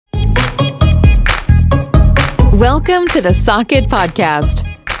Welcome to the Socket Podcast.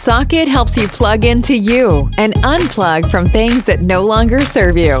 Socket helps you plug into you and unplug from things that no longer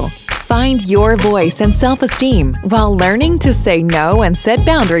serve you. Find your voice and self-esteem while learning to say no and set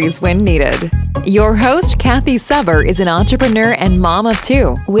boundaries when needed. Your host, Kathy Suber, is an entrepreneur and mom of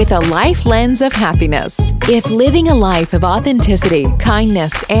two with a life lens of happiness. If living a life of authenticity,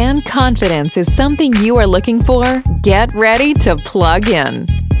 kindness, and confidence is something you are looking for, get ready to plug in.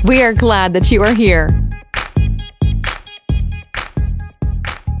 We are glad that you are here.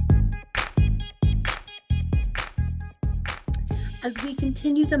 As we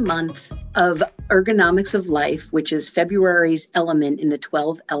continue the month of Ergonomics of Life, which is February's element in the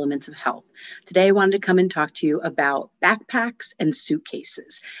 12 elements of health, today I wanted to come and talk to you about backpacks and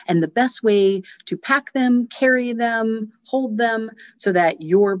suitcases and the best way to pack them, carry them, hold them so that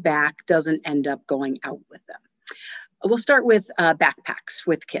your back doesn't end up going out with them. We'll start with backpacks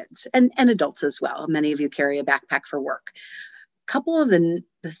with kids and adults as well. Many of you carry a backpack for work. A couple of the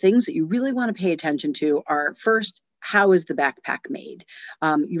things that you really want to pay attention to are, first, how is the backpack made?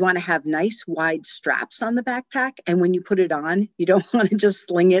 You want to have nice wide straps on the backpack. And when you put it on, you don't want to just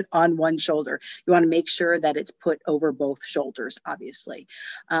sling it on one shoulder. You want to make sure that it's put over both shoulders, obviously.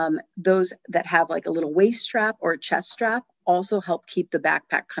 Those that have like a little waist strap or a chest strap also help keep the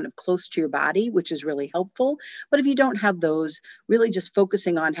backpack kind of close to your body, which is really helpful. But if you don't have those, really just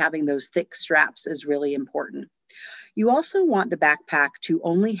focusing on having those thick straps is really important. You also want the backpack to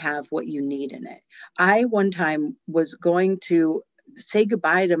only have what you need in it. I one time was going to say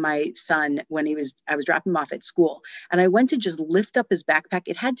goodbye to my son when I was dropping him off at school. And I went to just lift up his backpack.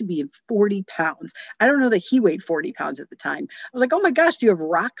 It had to be 40 pounds. I don't know that he weighed 40 pounds at the time. I was like, oh my gosh, do you have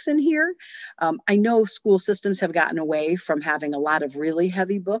rocks in here? I know school systems have gotten away from having a lot of really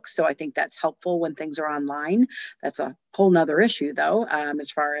heavy books. So I think that's helpful when things are online. That's a whole nother issue though,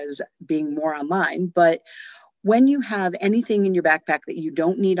 as far as being more online. But when you have anything in your backpack that you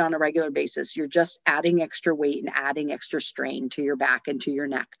don't need on a regular basis, you're just adding extra weight and adding extra strain to your back and to your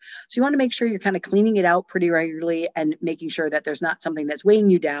neck. So you want to make sure you're kind of cleaning it out pretty regularly and making sure that there's not something that's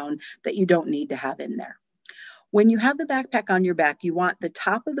weighing you down that you don't need to have in there. When you have the backpack on your back, you want the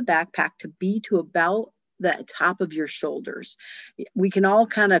top of the backpack to be to about the top of your shoulders. We can all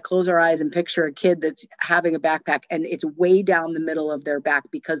kind of close our eyes and picture a kid that's having a backpack and it's way down the middle of their back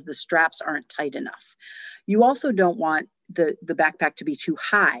because the straps aren't tight enough. You also don't want the backpack to be too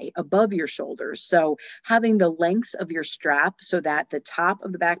high above your shoulders. So having the lengths of your strap so that the top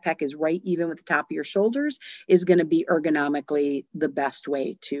of the backpack is right even with the top of your shoulders is going to be ergonomically the best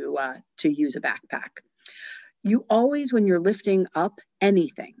way to use a backpack. You always, when you're lifting up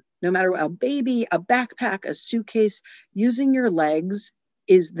anything, no matter a baby, a backpack, a suitcase, using your legs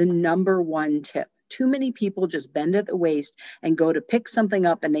is the number one tip. Too many people just bend at the waist and go to pick something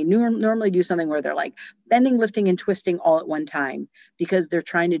up, and they normally do something where they're like bending, lifting, and twisting all at one time because they're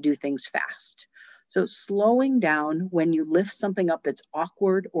trying to do things fast. So slowing down when you lift something up that's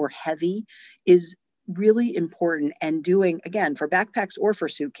awkward or heavy is really important, and doing, again, for backpacks or for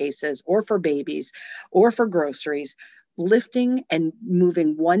suitcases or for babies or for groceries, lifting and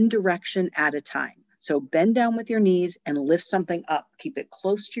moving one direction at a time. So bend down with your knees and lift something up. Keep it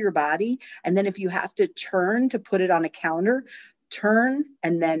close to your body. And then if you have to turn to put it on a counter, turn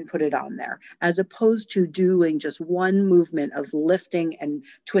and then put it on there, as opposed to doing just one movement of lifting and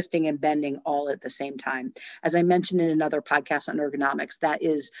twisting and bending all at the same time. As I mentioned in another podcast on ergonomics, that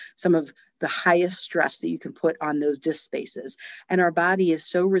is some of the highest stress that you can put on those disc spaces. And our body is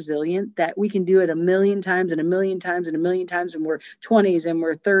so resilient that we can do it a million times and a million times and a million times when we're 20s and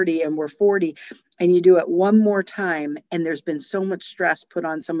we're 30 and we're 40. And you do it one more time, and there's been so much stress put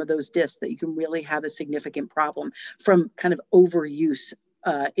on some of those discs that you can really have a significant problem from kind of overuse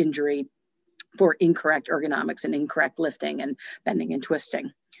injury for incorrect ergonomics and incorrect lifting and bending and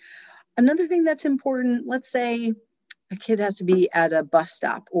twisting. Another thing that's important, let's say a kid has to be at a bus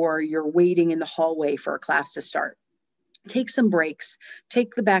stop or you're waiting in the hallway for a class to start. Take some breaks,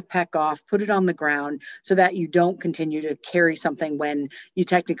 take the backpack off, put it on the ground so that you don't continue to carry something when you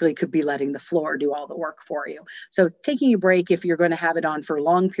technically could be letting the floor do all the work for you. So taking a break, if you're going to have it on for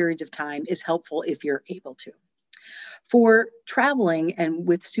long periods of time, is helpful if you're able to. For traveling and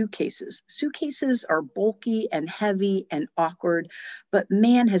with suitcases are bulky and heavy and awkward, but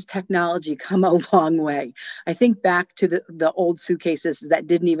man, has technology come a long way. I think back to the old suitcases that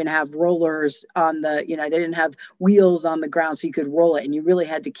didn't even have rollers on they didn't have wheels on the ground so you could roll it and you really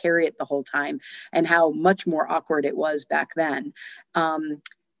had to carry it the whole time, and how much more awkward it was back then.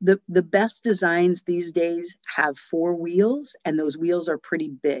 The best designs these days have 4 wheels, and those wheels are pretty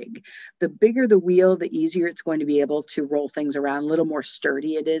big. The bigger the wheel, the easier it's going to be able to roll things around, a little more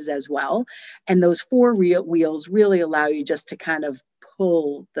sturdy it is as well. And those 4 wheels really allow you just to kind of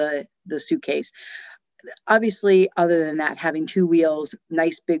pull the suitcase. Obviously, other than that, having 2 wheels,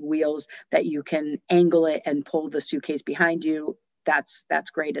 nice big wheels that you can angle it and pull the suitcase behind you,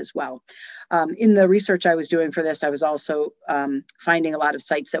 that's great as well. In the research I was doing for this, I was also finding a lot of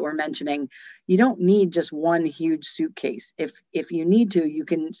sites that were mentioning you don't need just one huge suitcase. If you need to, you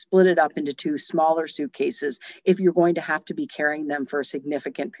can split it up into 2 smaller suitcases if you're going to have to be carrying them for a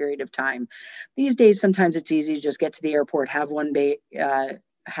significant period of time. These days, sometimes it's easy to just get to the airport, have one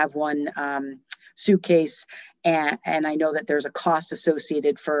suitcase, and I know that there's a cost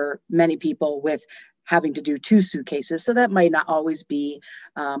associated for many people with having to do 2 suitcases. So that might not always be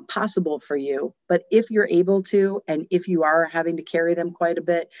possible for you. But if you're able to, and if you are having to carry them quite a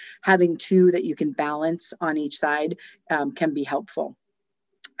bit, having 2 that you can balance on each side can be helpful.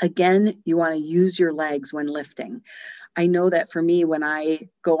 Again, you want to use your legs when lifting. I know that for me, when I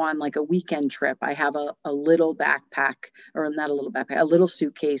go on like a weekend trip, I have a little backpack, or not a little backpack, a little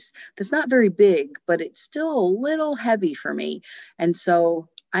suitcase that's not very big, but it's still a little heavy for me. And so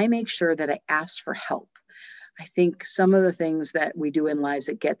I make sure that I ask for help. I think some of the things that we do in lives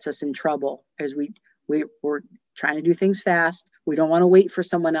that gets us in trouble is we're trying to do things fast. We don't want to wait for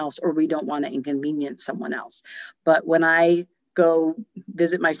someone else, or we don't want to inconvenience someone else. But when I go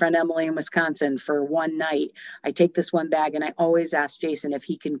visit my friend Emily in Wisconsin for one night, I take this one bag and I always ask Jason if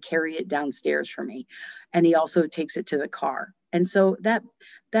he can carry it downstairs for me. And he also takes it to the car. And so that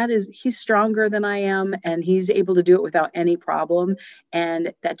is, he's stronger than I am, and he's able to do it without any problem.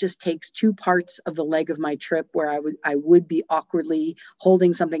 And that just takes 2 parts of the leg of my trip where I would be awkwardly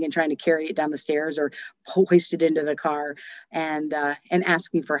holding something and trying to carry it down the stairs or hoist it into the car, and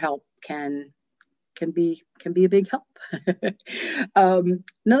asking for help can be a big help.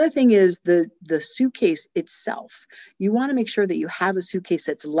 Another thing is the suitcase itself. You want to make sure that you have a suitcase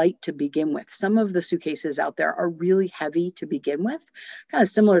that's light to begin with. Some of the suitcases out there are really heavy to begin with, kind of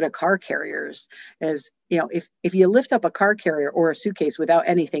similar to car carriers. As you know, if you lift up a car carrier or a suitcase without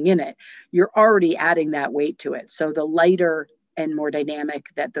anything in it, you're already adding that weight to it. So the lighter and more dynamic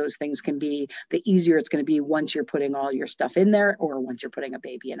that those things can be, the easier it's going to be once you're putting all your stuff in there, or once you're putting a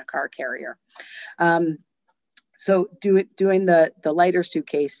baby in a car carrier. So doing the lighter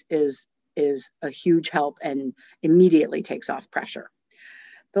suitcase is a huge help and immediately takes off pressure.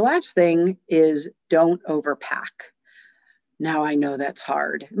 The last thing is don't overpack. Now I know that's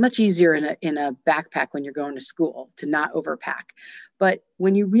hard. Much easier in a backpack when you're going to school to not overpack. But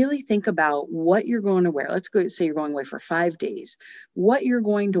when you really think about what you're going to wear, let's go say you're going away for 5 days, what you're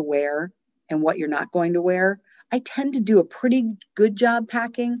going to wear and what you're not going to wear. I tend to do a pretty good job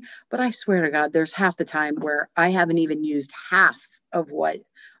packing, but I swear to God, there's half the time where I haven't even used half of what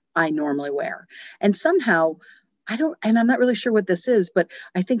I normally wear. And somehow and I'm not really sure what this is, but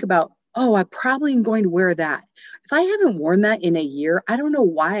I think about, oh, I probably am going to wear that. If I haven't worn that in a year, I don't know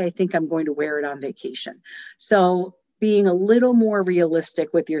why I think I'm going to wear it on vacation. So being a little more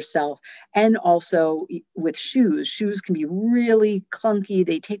realistic with yourself, and also with shoes. Shoes can be really clunky.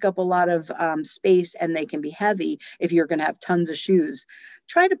 They take up a lot of space, and they can be heavy if you're going to have tons of shoes.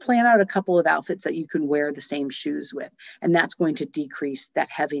 Try to plan out a couple of outfits that you can wear the same shoes with, and that's going to decrease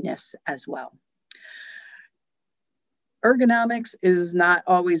that heaviness as well. Ergonomics is not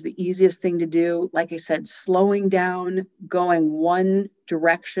always the easiest thing to do. Like I said, slowing down, going one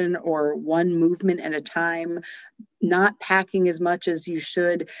direction or one movement at a time, not packing as much as you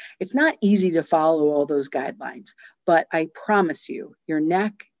should. It's not easy to follow all those guidelines, but I promise you, your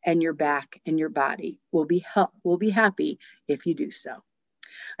neck and your back and your body will be happy if you do so.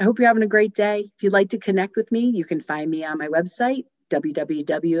 I hope you're having a great day. If you'd like to connect with me, you can find me on my website,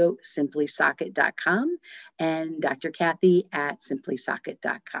 www.simplysocket.com, and Dr. Kathy at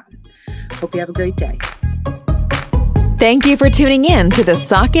simplysocket.com. Hope you have a great day. Thank you for tuning in to the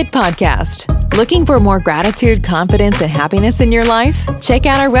Socket Podcast. Looking for more gratitude, confidence, and happiness in your life? Check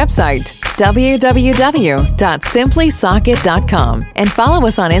out our website, www.simplysocket.com, and follow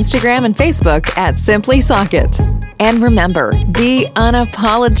us on Instagram and Facebook at Simply Socket. And remember, be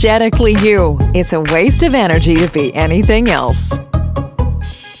unapologetically you. It's a waste of energy to be anything else.